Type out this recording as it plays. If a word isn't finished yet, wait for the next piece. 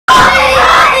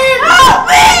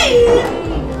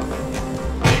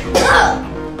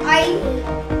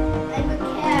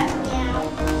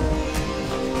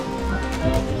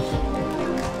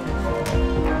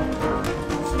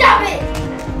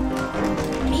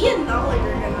Me and Nolly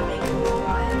are gonna make it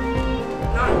one.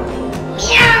 Not you.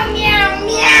 Meow, meow,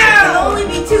 meow. It can only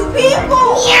be 2 people.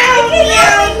 Meow,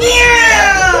 meow,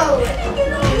 meow.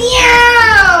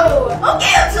 Meow.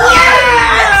 Okay, I'm sorry.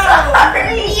 I'm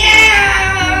sorry. Meow.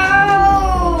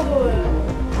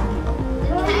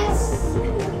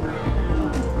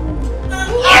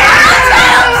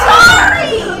 I'm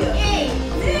sorry.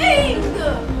 Dang.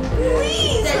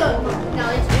 Please.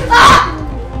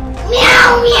 Meow,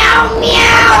 meow,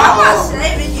 meow. I'm not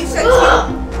saving you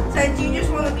since you just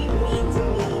want to be mean to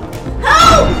me.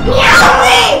 Help! Help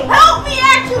me! Help me,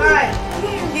 actually! Alright.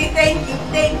 Thank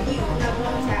you.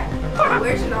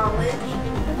 Where's knowledge?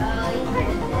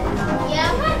 Yeah,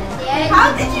 I'm kind of dead. How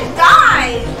did you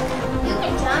die? You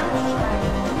can jump and try.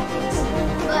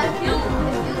 But if you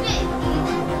get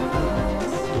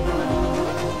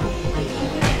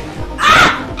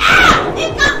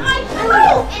It got my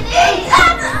throat! It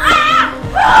got the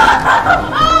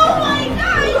Oh my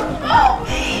gosh! Help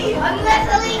me! I'm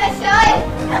literally a shot.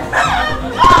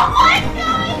 Oh my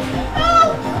god!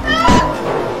 Help! Help!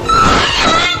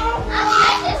 I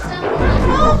just something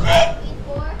Help me!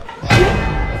 before.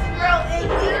 Bro,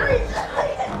 it's serious.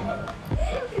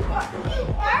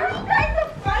 Why are you trying to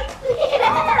fight the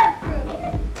shark?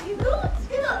 You know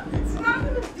it's not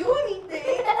gonna do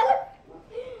anything.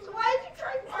 So why did you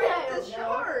try to fight the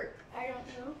shark? I don't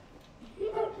know.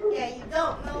 Yeah, you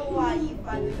don't know why you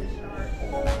fight the shark.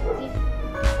 Wait.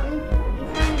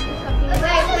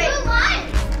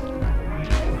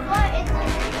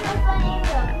 It's a fun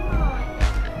angle. Come on.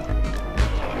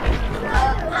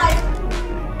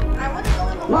 I want to go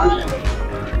in the water with you.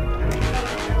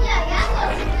 Yeah. Yeah,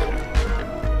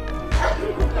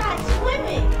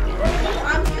 swimming.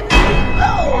 I'm gonna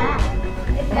go.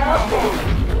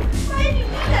 Why did you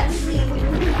do that to me?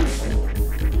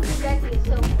 Jackie is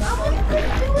so I want to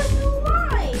do a new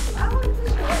life. I want to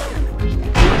swim.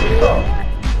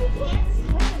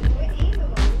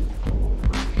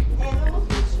 Animals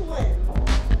can swim.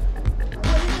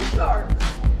 What is a shark?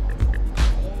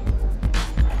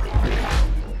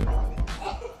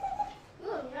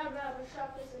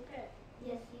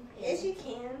 Yes, you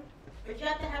can. But you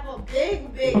have to have a big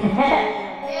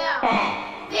Yeah.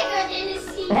 Bigger than the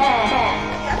sea.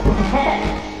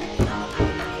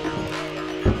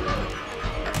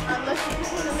 Unless you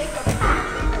just want to make a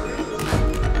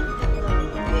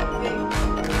big.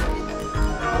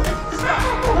 Now let's stop.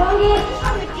 We're just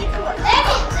trying to get to us.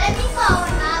 Let me go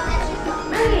and I'll let you go.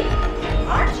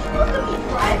 Aren't you supposed to be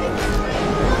driving this train?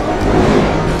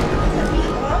 To be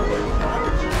honest,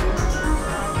 aren't you?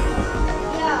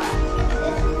 Yeah.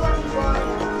 This is what we want.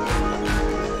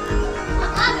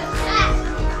 I'm fast.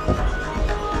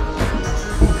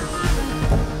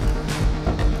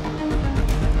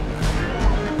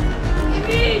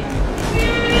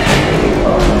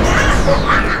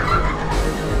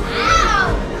 Ow!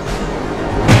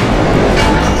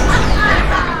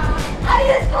 I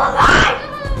just fell back.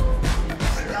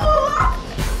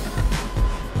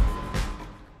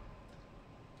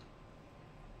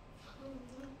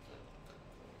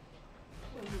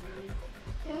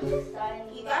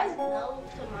 You guys know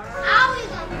tomorrow. I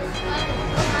was on this one.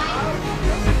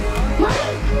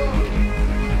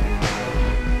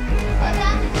 What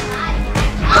time is it?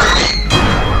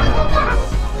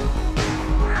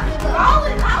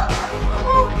 Colin, how?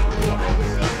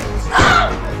 Stop!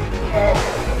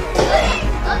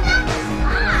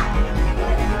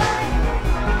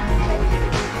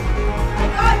 I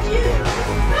got you.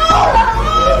 No! Oh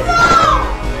no!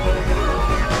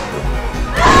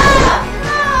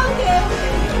 Okay.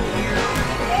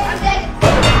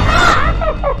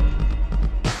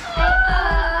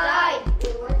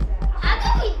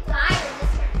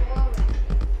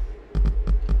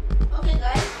 Okay,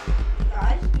 guys,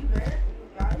 you better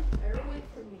wait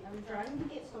for me. I'm trying to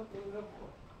get something real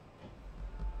quick.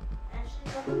 Actually,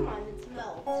 never mind, it's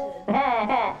melted.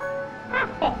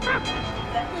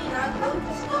 Definitely not going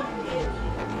to slow you.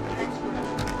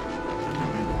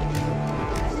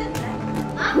 I said that.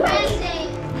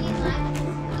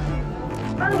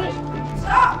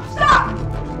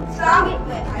 Stop!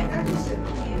 Wait, I got to sit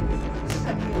here.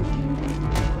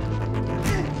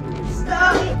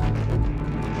 Stop!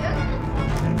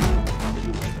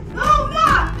 No,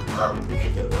 not!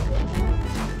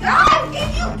 Guys, can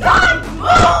you guys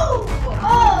move?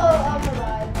 Oh, I'm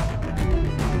alive.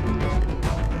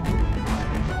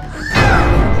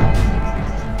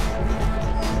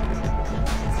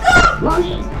 Stop!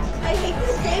 I hate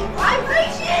this game.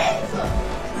 Vibrations!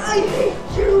 I hate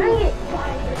you.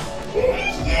 Vibrations!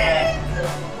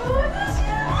 No!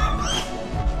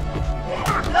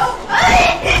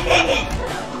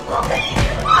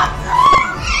 I'm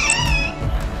sorry!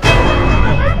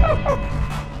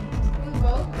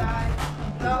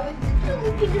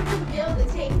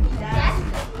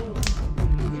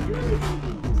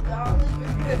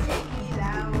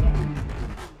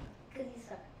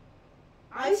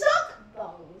 I suck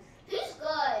balls. He's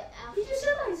good. He just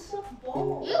said I suck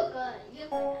balls. You're good. You're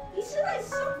good. He said I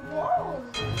suck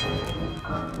balls.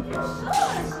 You're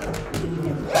sus.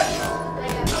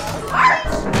 Why are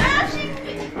you smashing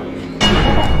me?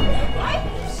 Why are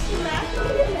you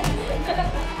smashing me?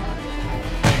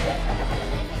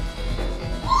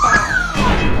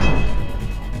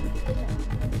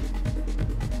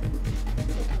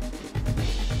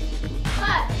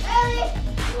 What? Really?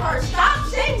 Or stop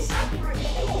saying something right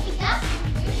now.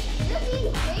 You're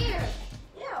being weird.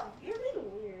 Yeah, you're being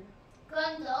weird.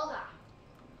 Gonzola.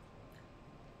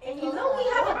 And you know we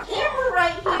have a camera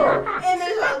right here, and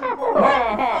there's a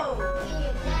microphone.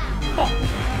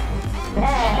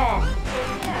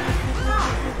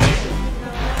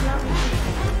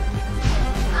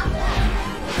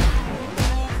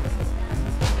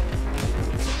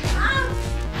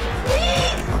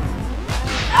 Please!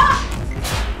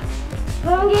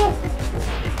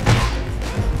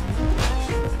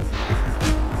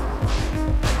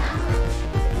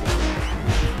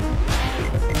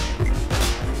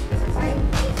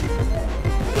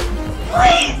 Stop!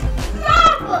 Please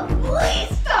stop!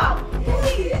 Please stop!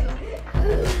 Please!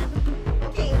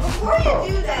 Okay, before you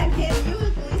do that, can you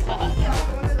at least let me off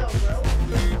one of those ropes?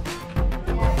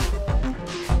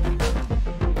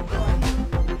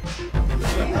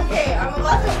 Okay, I'm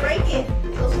about to break it,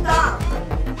 so stop.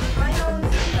 I know when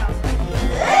to stop.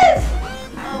 This!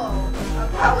 Oh, I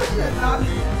probably should have knocked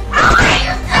you. How are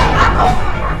you still?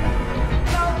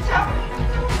 No, tell me you're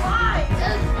still alive.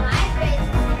 This is my face.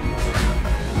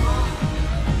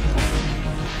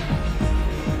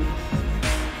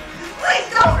 Please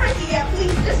don't break it yet,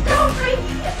 please. Just don't break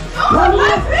it yet.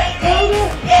 Don't break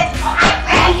it! It's my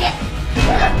break it!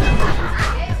 I'm gonna do that.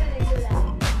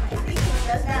 I think he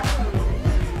does that for me.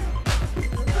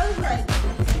 Because, like,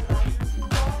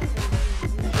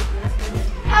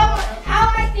 How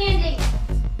am I standing?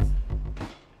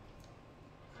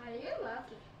 Oh, you're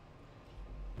lucky.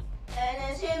 and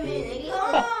it's him in the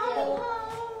car.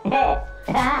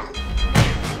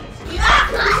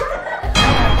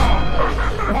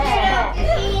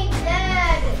 He's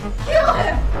dead. Kill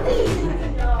him, please.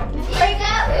 No.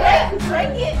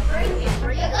 Break it. Break it.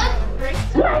 You good? Break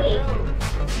the road.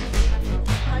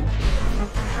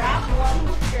 Grab one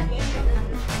with your hand and then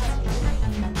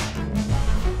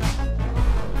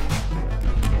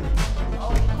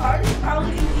oh, Carter's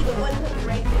probably gonna be the one to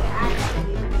break it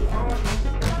actually. To be honest.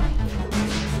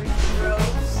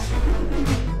 Gross.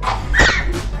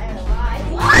 I lied.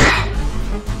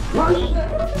 I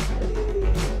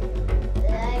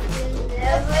can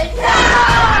never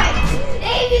die.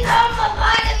 Baby, come